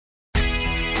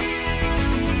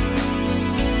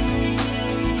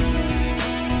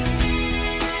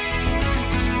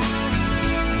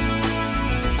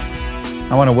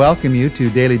I want to welcome you to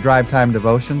Daily Drive Time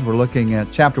Devotions. We're looking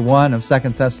at chapter 1 of 2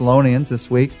 Thessalonians this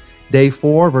week, day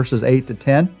 4, verses 8 to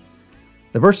 10.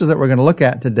 The verses that we're going to look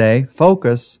at today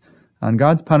focus on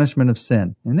God's punishment of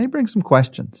sin, and they bring some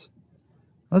questions.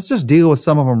 Let's just deal with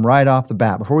some of them right off the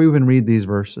bat before we even read these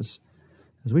verses.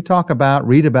 As we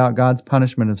read about God's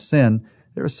punishment of sin,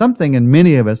 there is something in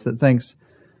many of us that thinks,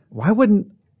 why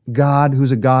wouldn't God,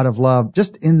 who's a God of love,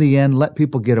 just in the end let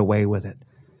people get away with it?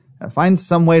 Find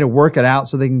some way to work it out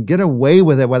so they can get away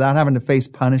with it without having to face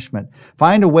punishment.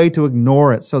 Find a way to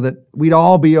ignore it so that we'd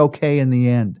all be okay in the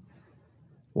end.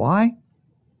 Why?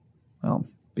 Well,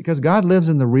 because God lives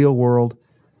in the real world,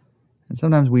 and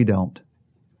sometimes we don't.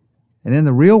 And in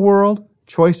the real world,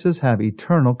 choices have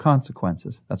eternal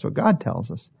consequences. That's what God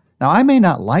tells us. Now, I may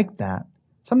not like that.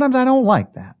 Sometimes I don't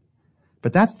like that.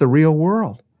 But that's the real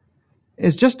world.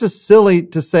 It's just as silly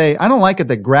to say, I don't like it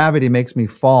that gravity makes me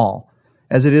fall,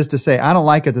 as it is to say, I don't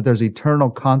like it that there's eternal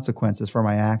consequences for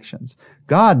my actions.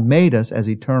 God made us as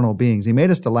eternal beings. He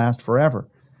made us to last forever.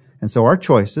 And so our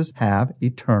choices have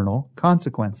eternal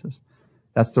consequences.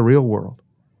 That's the real world.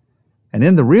 And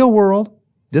in the real world,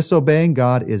 disobeying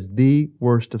God is the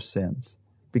worst of sins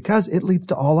because it leads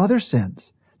to all other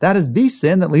sins. That is the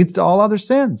sin that leads to all other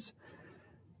sins.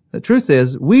 The truth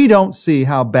is, we don't see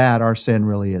how bad our sin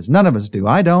really is. None of us do.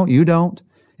 I don't. You don't.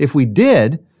 If we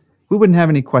did, we wouldn't have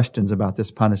any questions about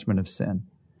this punishment of sin.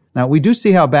 Now, we do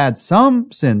see how bad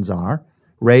some sins are,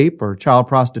 rape or child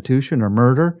prostitution or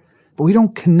murder, but we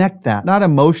don't connect that, not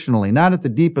emotionally, not at the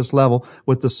deepest level,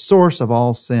 with the source of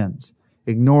all sins,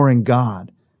 ignoring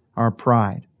God, our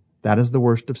pride. That is the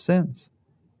worst of sins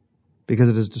because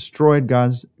it has destroyed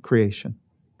God's creation,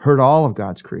 hurt all of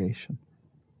God's creation.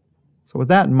 So with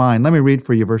that in mind, let me read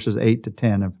for you verses 8 to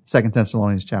 10 of 2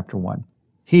 Thessalonians chapter 1.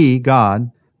 He,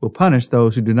 God, will punish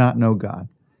those who do not know God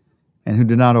and who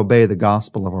do not obey the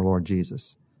gospel of our Lord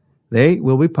Jesus. They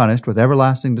will be punished with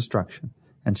everlasting destruction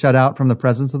and shut out from the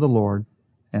presence of the Lord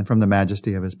and from the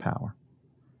majesty of his power.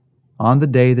 On the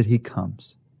day that he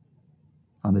comes,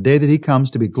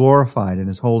 to be glorified in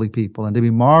his holy people and to be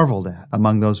marveled at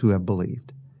among those who have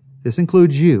believed. This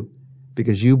includes you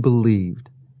because you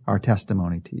believed our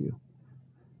testimony to you.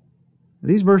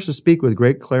 These verses speak with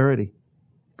great clarity.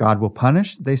 God will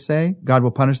punish, they say. God will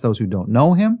punish those who don't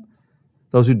know him,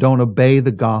 those who don't obey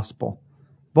the gospel.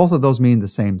 Both of those mean the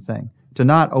same thing. To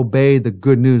not obey the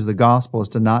good news of the gospel is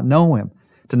to not know him.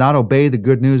 To not obey the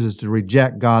good news is to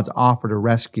reject God's offer to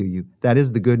rescue you. That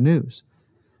is the good news.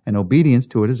 And obedience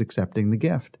to it is accepting the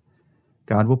gift.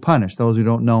 God will punish those who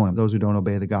don't know him, those who don't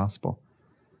obey the gospel.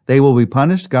 They will be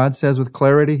punished, God says with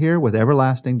clarity here, with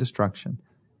everlasting destruction,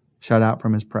 shut out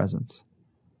from his presence.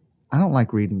 I don't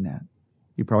like reading that.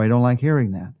 You probably don't like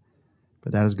hearing that.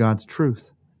 But that is God's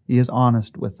truth. He is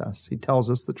honest with us. He tells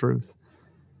us the truth.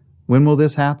 When will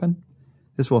this happen?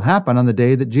 This will happen on the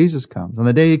day that Jesus comes, on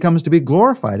the day he comes to be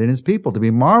glorified in his people, to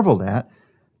be marveled at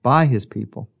by his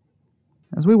people.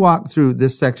 As we walk through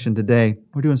this section today,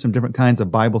 we're doing some different kinds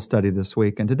of Bible study this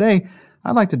week. And today,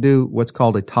 I'd like to do what's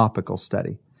called a topical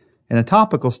study. In a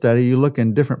topical study, you look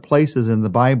in different places in the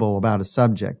Bible about a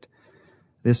subject.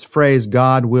 This phrase,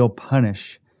 God will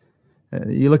punish.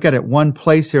 You look at it one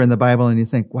place here in the Bible and you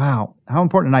think, wow, how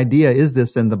important an idea is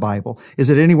this in the Bible? Is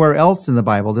it anywhere else in the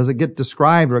Bible? Does it get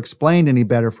described or explained any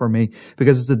better for me?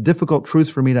 Because it's a difficult truth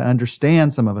for me to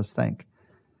understand, some of us think.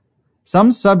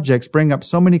 Some subjects bring up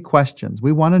so many questions.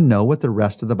 We want to know what the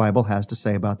rest of the Bible has to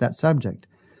say about that subject.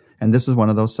 And this is one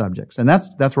of those subjects. And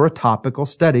that's where a topical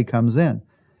study comes in.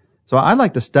 So I'd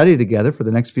like to study together for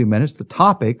the next few minutes the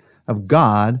topic of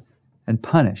God and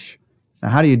punish. Now,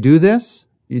 how do you do this?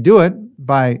 You do it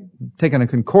by taking a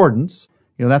concordance.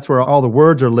 That's where all the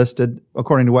words are listed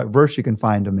according to what verse you can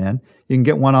find them in. You can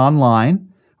get one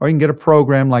online, or you can get a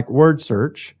program like Word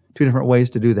Search. Two different ways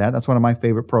to do that. That's one of my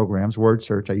favorite programs, Word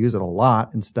Search. I use it a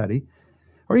lot in study.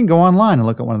 Or you can go online and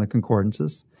look at one of the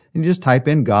concordances. And you just type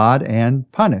in God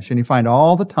and punish, and you find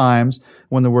all the times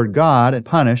when the word God and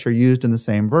punish are used in the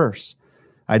same verse.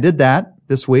 I did that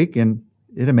this week, and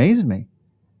it amazed me.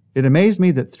 It amazed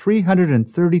me that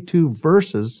 332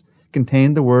 verses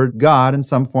contained the word God in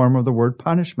some form of the word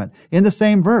punishment in the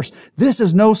same verse. This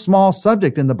is no small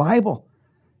subject in the Bible.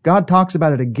 God talks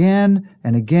about it again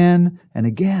and again and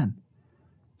again.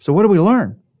 So what do we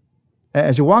learn?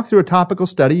 As you walk through a topical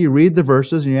study, you read the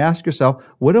verses and you ask yourself,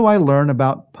 what do I learn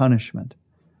about punishment?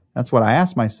 That's what I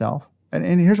asked myself.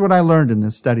 And here's what I learned in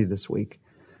this study this week.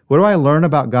 What do I learn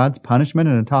about God's punishment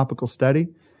in a topical study?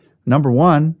 Number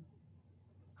one,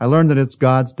 I learned that it's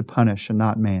God's to punish and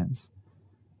not man's.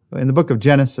 In the book of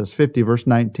Genesis 50, verse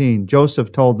 19,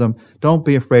 Joseph told them, "Don't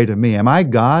be afraid of me. Am I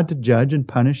God to judge and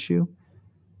punish you?"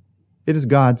 It is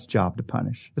God's job to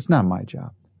punish. It's not my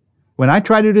job. When I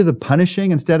try to do the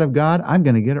punishing instead of God, I'm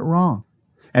going to get it wrong.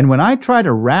 And when I try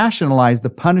to rationalize the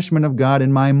punishment of God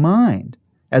in my mind,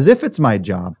 as if it's my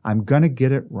job, I'm going to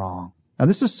get it wrong. Now,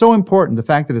 this is so important, the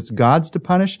fact that it's God's to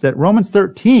punish, that Romans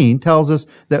 13 tells us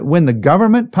that when the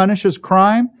government punishes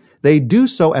crime, they do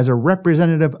so as a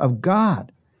representative of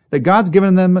God. That God's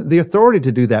given them the authority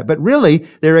to do that. But really,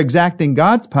 they're exacting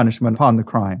God's punishment upon the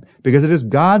crime because it is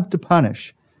God's to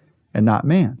punish and not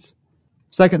man's.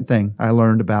 Second thing I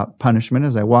learned about punishment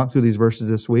as I walked through these verses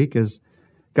this week is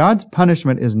God's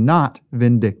punishment is not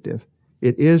vindictive.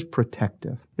 It is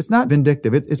protective. It's not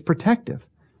vindictive. It's protective.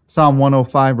 Psalm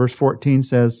 105 verse 14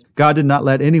 says, God did not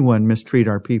let anyone mistreat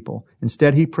our people.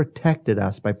 Instead, he protected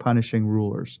us by punishing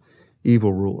rulers,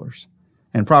 evil rulers.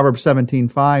 And Proverbs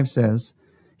 17:5 says,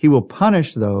 he will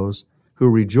punish those who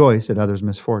rejoice at others'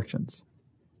 misfortunes.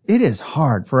 It is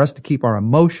hard for us to keep our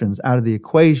emotions out of the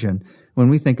equation when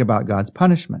we think about God's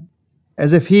punishment,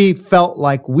 as if he felt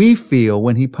like we feel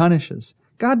when he punishes.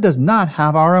 God does not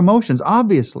have our emotions,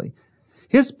 obviously.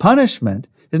 His punishment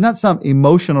is not some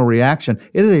emotional reaction.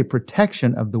 It is a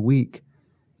protection of the weak.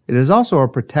 It is also a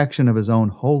protection of his own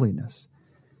holiness.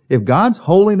 If God's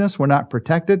holiness were not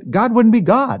protected, God wouldn't be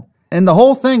God, and the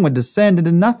whole thing would descend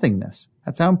into nothingness.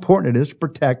 That's how important it is to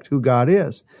protect who God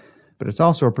is. But it's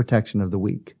also a protection of the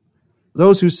weak.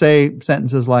 Those who say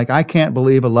sentences like, I can't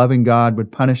believe a loving God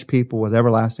would punish people with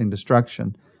everlasting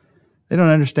destruction, they don't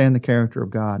understand the character of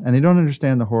God, and they don't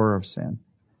understand the horror of sin.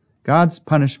 God's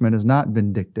punishment is not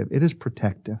vindictive. It is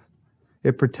protective.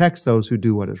 It protects those who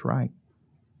do what is right.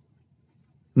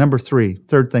 Number three,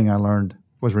 third thing I learned,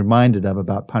 was reminded of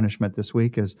about punishment this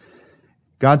week is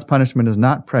God's punishment is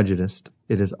not prejudiced.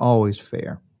 It is always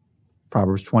fair.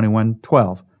 Proverbs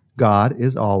 21:12. God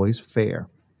is always fair.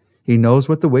 He knows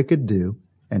what the wicked do,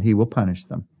 and he will punish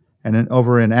them. And then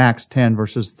over in Acts 10,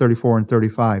 verses 34 and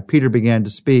 35, Peter began to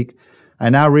speak, I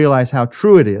now realize how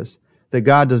true it is that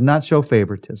God does not show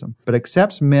favoritism, but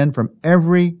accepts men from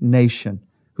every nation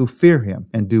who fear him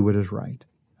and do what is right.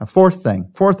 A fourth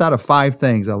out of 5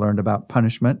 things I learned about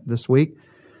punishment this week.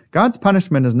 God's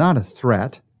punishment is not a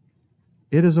threat.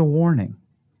 It is a warning.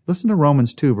 Listen to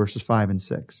Romans 2, verses 5 and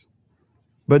 6.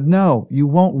 But no, you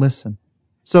won't listen.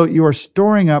 So you are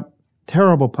storing up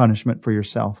terrible punishment for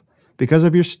yourself because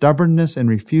of your stubbornness and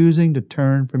refusing to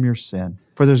turn from your sin.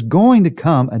 For there's going to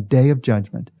come a day of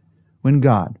judgment when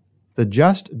God, the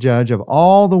just judge of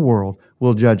all the world,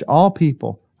 will judge all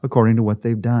people according to what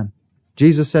they've done.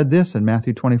 Jesus said this in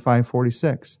Matthew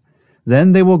 25:46.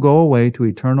 Then they will go away to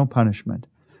eternal punishment,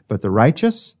 but the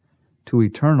righteous to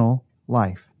eternal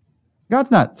life.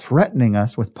 God's not threatening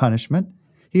us with punishment.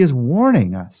 He is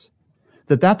warning us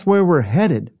that that's where we're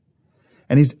headed.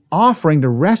 And he's offering to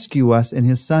rescue us in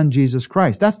his son, Jesus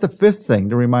Christ. That's the fifth thing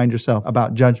to remind yourself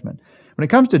about judgment. When it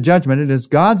comes to judgment, it is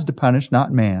God's to punish,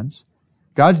 not man's.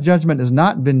 God's judgment is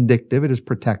not vindictive. It is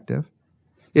protective.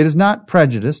 It is not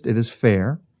prejudiced. It is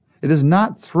fair. It is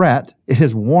not threat. It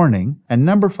is warning. And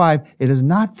number 5, it is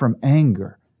not from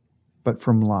anger, but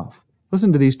from love.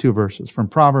 Listen to these 2 verses from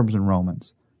Proverbs and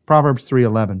Romans. Proverbs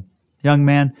 3:11. Young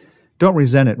man, don't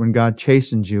resent it when God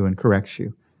chastens you and corrects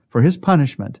you, for his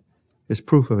punishment is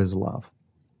proof of his love.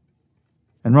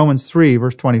 And Romans 3,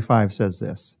 verse 25 says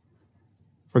this,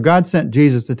 for God sent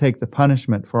Jesus to take the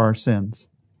punishment for our sins,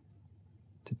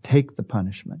 to take the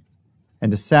punishment,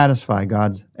 and to satisfy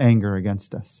God's anger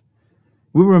against us.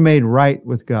 We were made right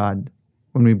with God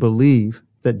when we believe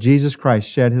that Jesus Christ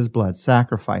shed his blood,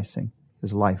 sacrificing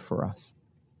his life for us.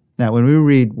 Now, when we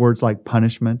read words like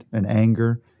punishment and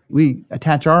anger, we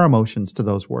attach our emotions to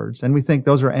those words, and we think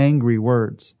those are angry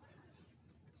words.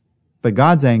 But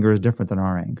God's anger is different than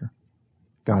our anger.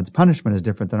 God's punishment is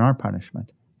different than our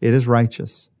punishment. It is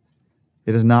righteous.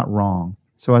 It is not wrong.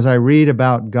 So as I read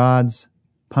about God's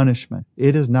punishment,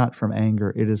 it is not from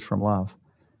anger, it is from love.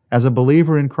 As a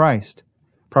believer in Christ,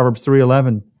 Proverbs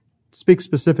 3:11 speaks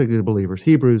specifically to believers.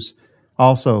 Hebrews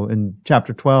also in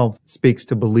chapter 12 speaks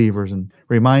to believers and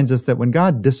reminds us that when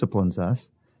God disciplines us,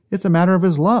 it's a matter of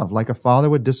his love, like a father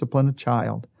would discipline a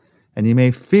child. And you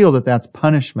may feel that that's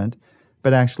punishment,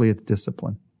 but actually it's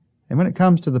discipline. And when it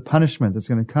comes to the punishment that's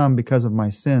going to come because of my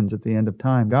sins at the end of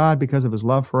time, God, because of his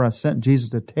love for us, sent Jesus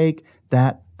to take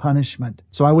that punishment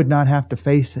so I would not have to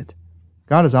face it.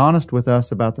 God is honest with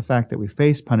us about the fact that we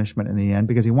face punishment in the end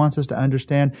because he wants us to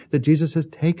understand that Jesus has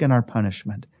taken our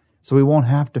punishment so we won't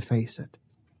have to face it.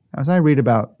 As I read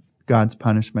about God's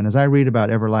punishment, as I read about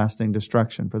everlasting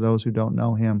destruction for those who don't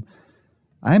know him,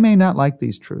 I may not like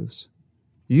these truths.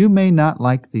 You may not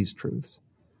like these truths,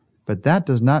 but that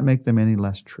does not make them any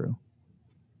less true.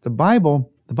 The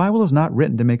Bible The Bible is not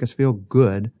written to make us feel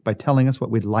good by telling us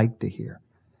what we'd like to hear.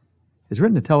 It's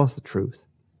written to tell us the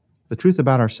truth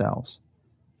about ourselves,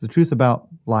 the truth about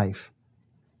life,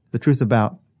 the truth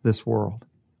about this world.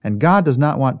 And God does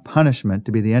not want punishment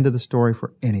to be the end of the story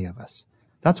for any of us.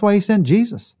 That's why He sent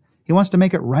Jesus. He wants to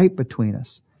make it right between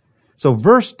us. So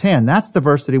verse 10, that's the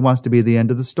verse that He wants to be the end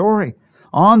of the story.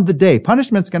 On the day,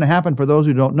 punishment's going to happen for those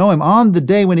who don't know Him, on the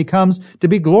day when He comes to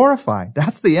be glorified.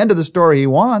 That's the end of the story He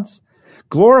wants.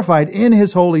 Glorified in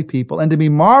His holy people and to be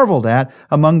marveled at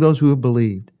among those who have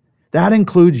believed. That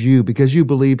includes you because you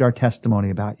believed our testimony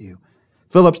about you.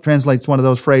 Phillips translates one of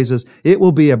those phrases, it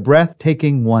will be a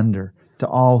breathtaking wonder to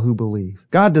all who believe.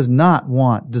 God does not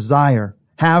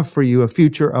have for you a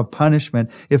future of punishment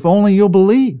if only you'll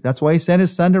believe. That's why He sent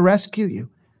His Son to rescue you.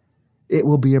 It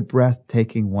will be a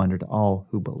breathtaking wonder to all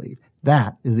who believe.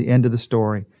 That is the end of the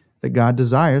story that God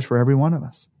desires for every one of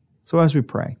us. So as we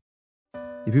pray,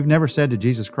 if you've never said to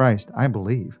Jesus Christ, I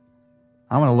believe,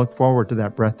 I want to look forward to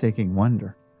that breathtaking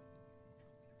wonder.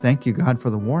 Thank you, God, for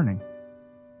the warning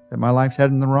that my life's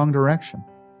headed in the wrong direction.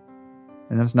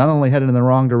 And that it's not only headed in the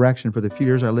wrong direction for the few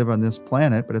years I live on this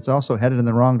planet, but it's also headed in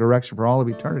the wrong direction for all of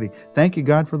eternity. Thank you,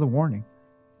 God, for the warning.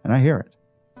 And I hear it.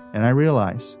 And I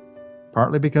realize,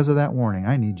 partly because of that warning,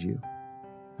 I need you.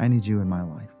 I need you in my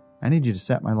life. I need you to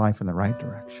set my life in the right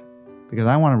direction because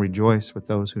I want to rejoice with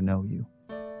those who know you.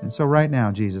 And so right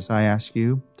now, Jesus, I ask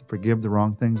you to forgive the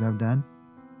wrong things I've done.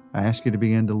 I ask you to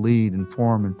begin to lead and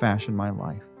form and fashion my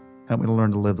life. Help me to learn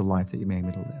to live the life that you made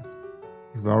me to live.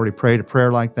 You've already prayed a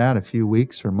prayer like that a few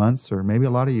weeks or months or maybe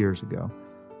a lot of years ago.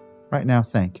 Right now,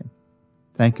 thank Him.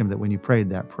 Thank Him that when you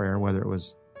prayed that prayer, whether it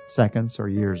was seconds or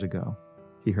years ago,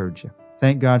 He heard you.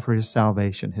 Thank God for His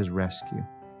salvation, His rescue,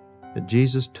 that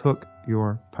Jesus took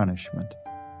your punishment,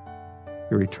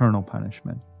 your eternal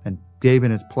punishment, and gave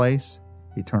in its place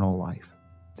eternal life.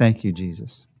 Thank you,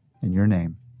 Jesus. In your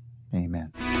name,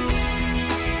 amen.